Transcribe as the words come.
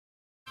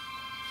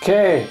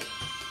Okay,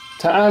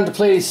 time to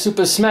play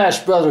Super Smash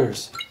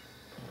Brothers.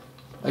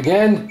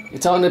 Again,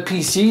 it's on the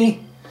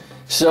PC,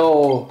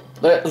 so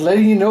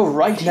letting you know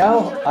right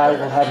now, I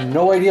will have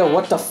no idea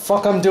what the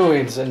fuck I'm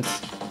doing since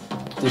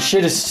this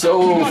shit is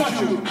so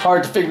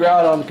hard to figure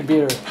out on the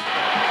computer.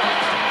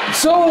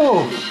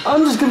 So,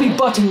 I'm just gonna be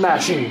button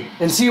mashing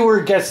and see where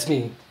it gets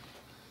me.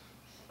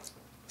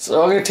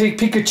 So I'm gonna take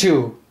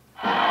Pikachu.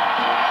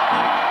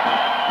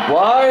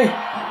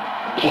 Why?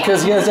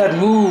 Because he has that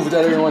move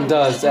that everyone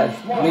does that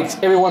makes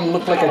everyone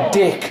look like a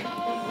dick.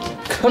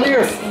 Come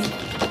here.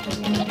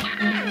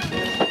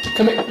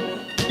 Come here.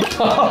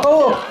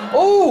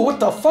 Oh, what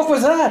the fuck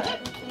was that?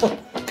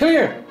 Come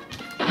here.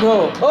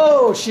 No.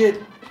 Oh,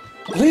 shit.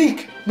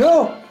 Leak.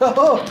 No.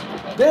 Oh,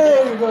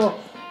 there you go.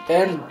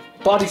 And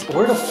bodies.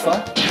 Where the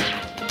fuck?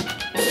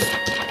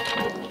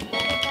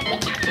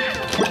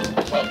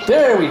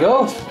 There we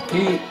go.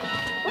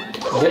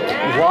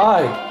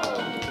 Why?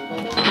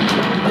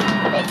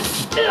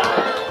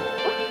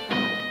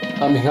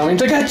 I'm coming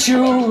to get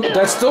you!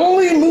 That's the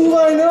only move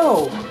I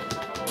know!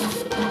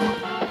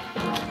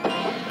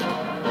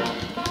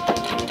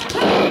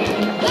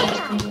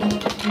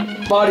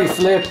 Body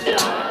flip.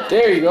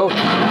 There you go.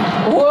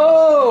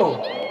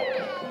 Whoa!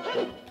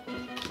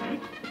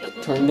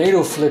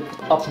 Tornado flip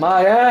up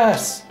my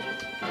ass!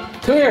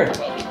 Come here!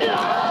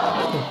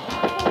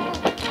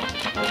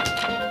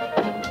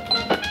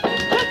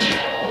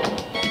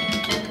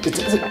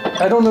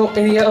 I don't know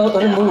any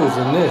other moves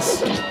than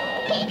this.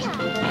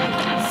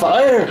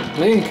 Fire!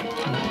 Link!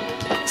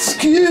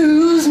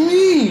 Excuse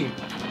me!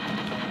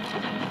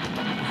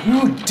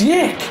 You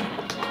dick!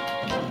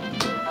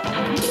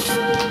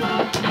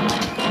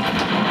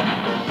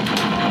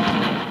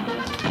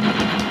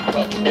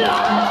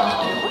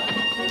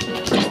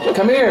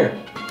 Come here!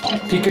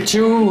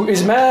 Pikachu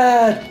is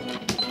mad!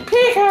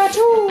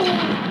 Pikachu!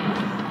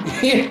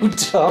 You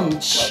dumb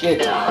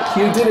shit!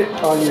 You did it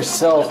on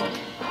yourself.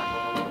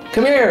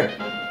 Come here!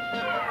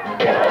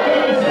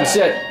 You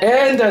said,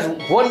 and as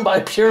won by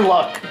pure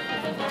luck.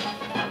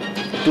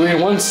 Doing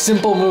one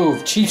simple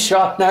move, Chief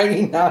Shot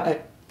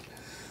 99.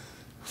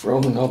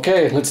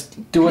 Okay, let's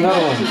do another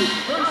one.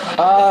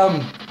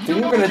 I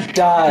think we're gonna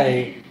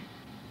die.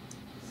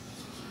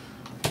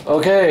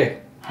 Okay,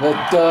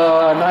 let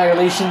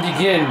annihilation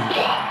begin.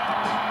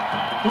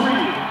 3,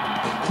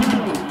 2,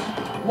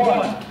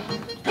 1,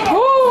 go!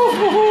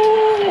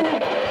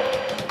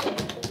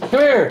 Come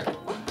here!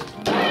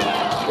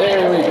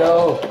 There we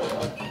go.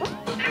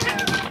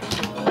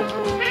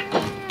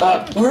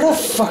 Where the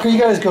fuck are you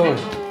guys going?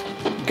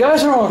 You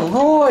guys are on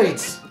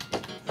roids!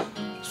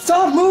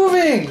 Stop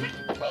moving!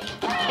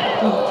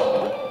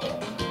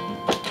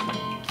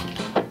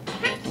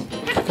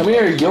 Come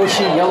here,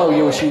 Yoshi, yellow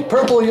Yoshi,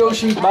 purple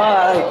Yoshi,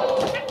 bye!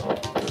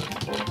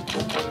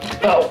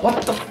 Oh,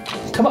 what the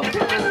f- come on!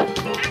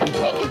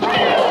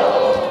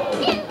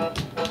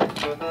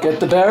 Get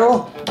the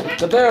barrel?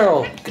 The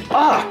barrel!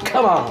 Ah,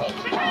 come on!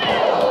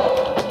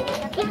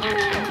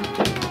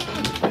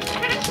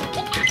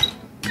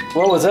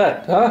 What was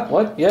that? Huh?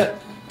 What? Yeah.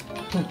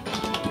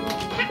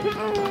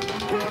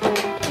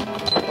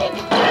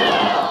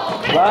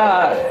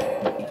 Bye.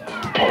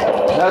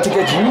 Now to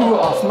get you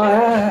off my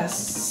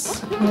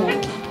ass.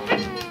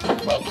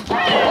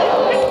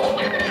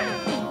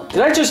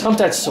 Did I just hump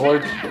that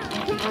sword?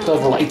 The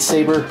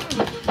lightsaber?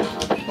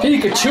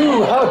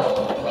 Pikachu, how?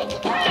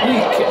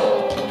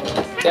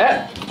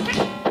 That?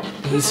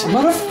 These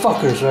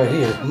motherfuckers right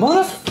here.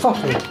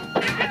 Motherfucker.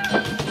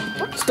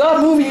 Stop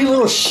moving, you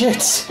little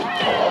shits.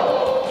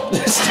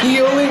 That's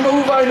the only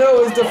move I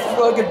know is the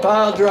fucking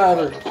pile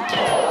driver.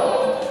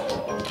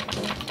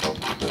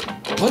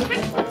 What?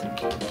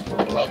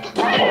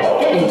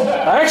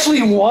 I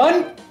actually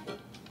won?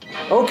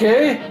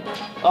 Okay,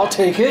 I'll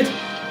take it.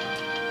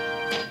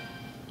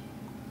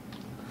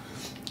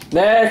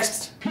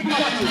 Next.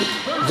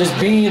 Just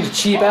being a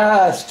cheap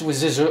ass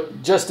was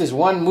just this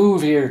one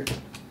move here.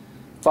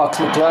 Fox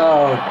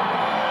McCloud.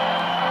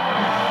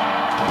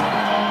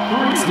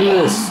 Let's do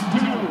this.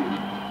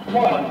 2,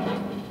 1,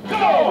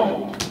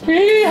 go!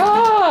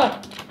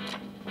 Yeehaw!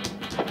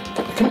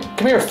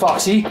 Come here,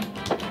 Foxy.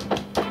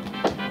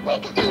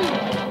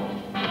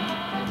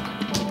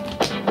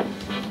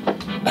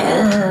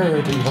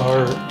 Dirty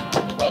heart.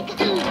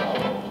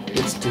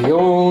 It's the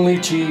only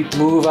cheap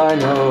move I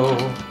know.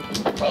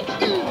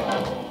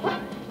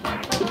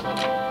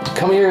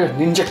 Come here,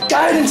 Ninja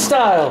Gaiden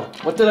style.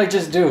 What did I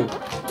just do?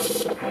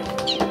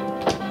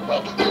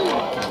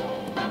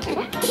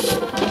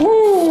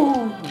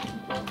 Woo!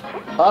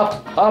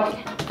 Up, up,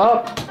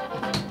 up.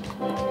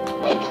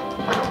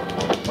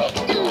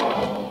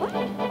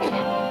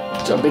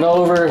 Jumping all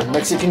over,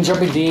 Mexican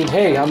jumping bean.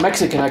 Hey, I'm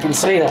Mexican, I can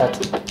say that.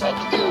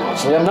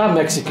 Actually, I'm not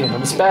Mexican,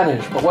 I'm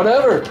Spanish, but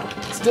whatever.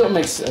 It still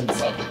makes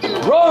sense.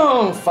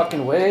 Wrong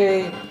fucking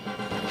way.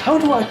 How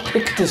do I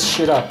pick this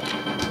shit up?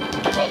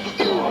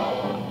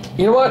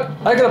 You know what?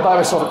 I gotta buy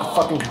myself a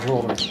fucking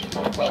controller.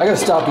 I gotta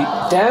stop beating.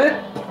 Damn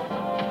it!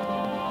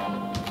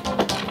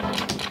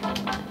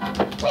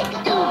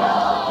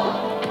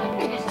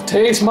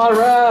 Taste my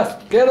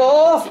wrath! Get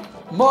off!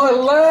 My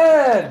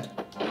land!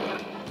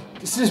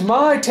 This is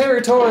my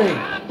territory!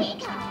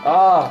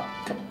 Ah.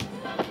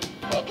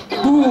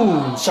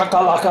 Boom!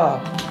 Shakalaka!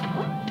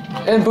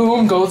 And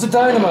boom goes the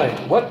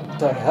dynamite! What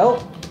the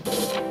hell?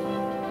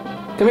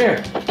 Come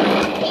here!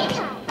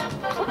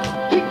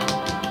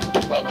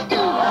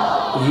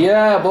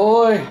 Yeah,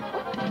 boy!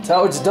 That's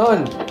how it's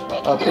done!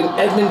 Up in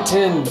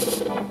Edmonton!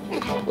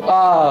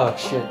 Ah,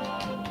 shit.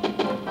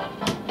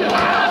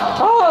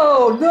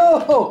 Oh,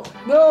 no!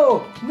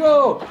 No!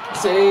 No!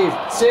 Save!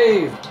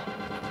 Save!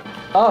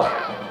 Up!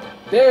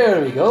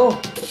 There we go!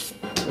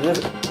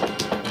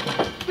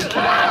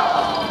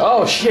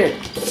 Oh,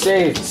 shit!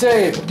 Save!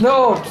 Save!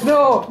 No!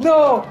 No!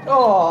 No!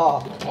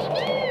 Oh!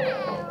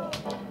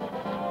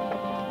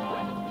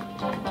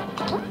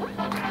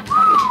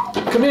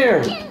 Come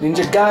here!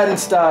 Ninja Gaiden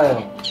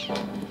style!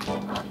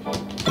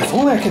 If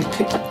only I can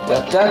pick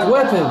up that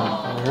weapon!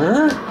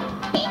 Huh?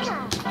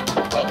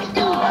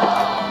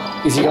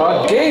 Is he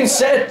on? Game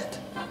set!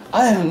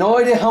 I have no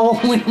idea how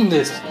I'm winning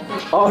this.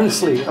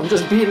 Honestly, I'm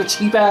just being a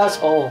cheap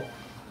asshole.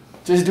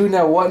 Just doing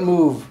that one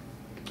move.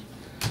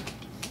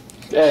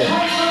 Hey,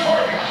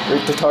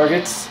 break the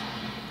targets.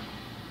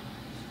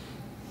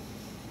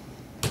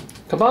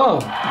 Come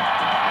on.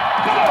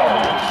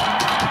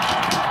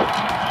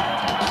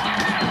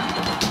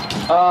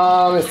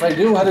 If I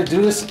knew how to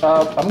do this,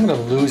 I'm gonna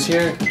lose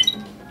here.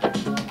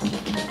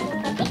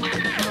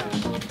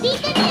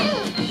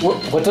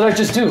 What did I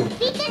just do?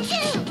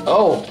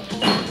 Oh.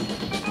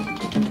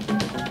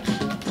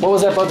 What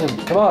was that button?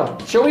 Come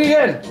on, show me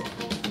again.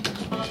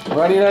 I'm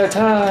running out of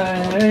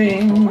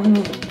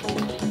time.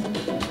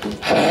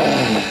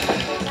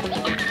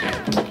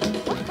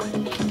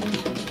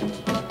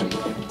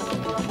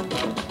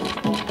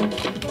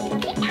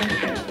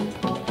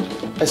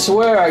 I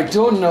swear I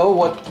don't know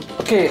what...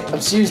 Okay,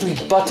 I'm seriously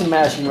button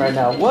mashing right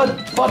now.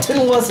 What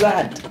button was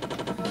that?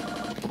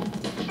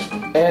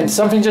 And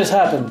something just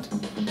happened.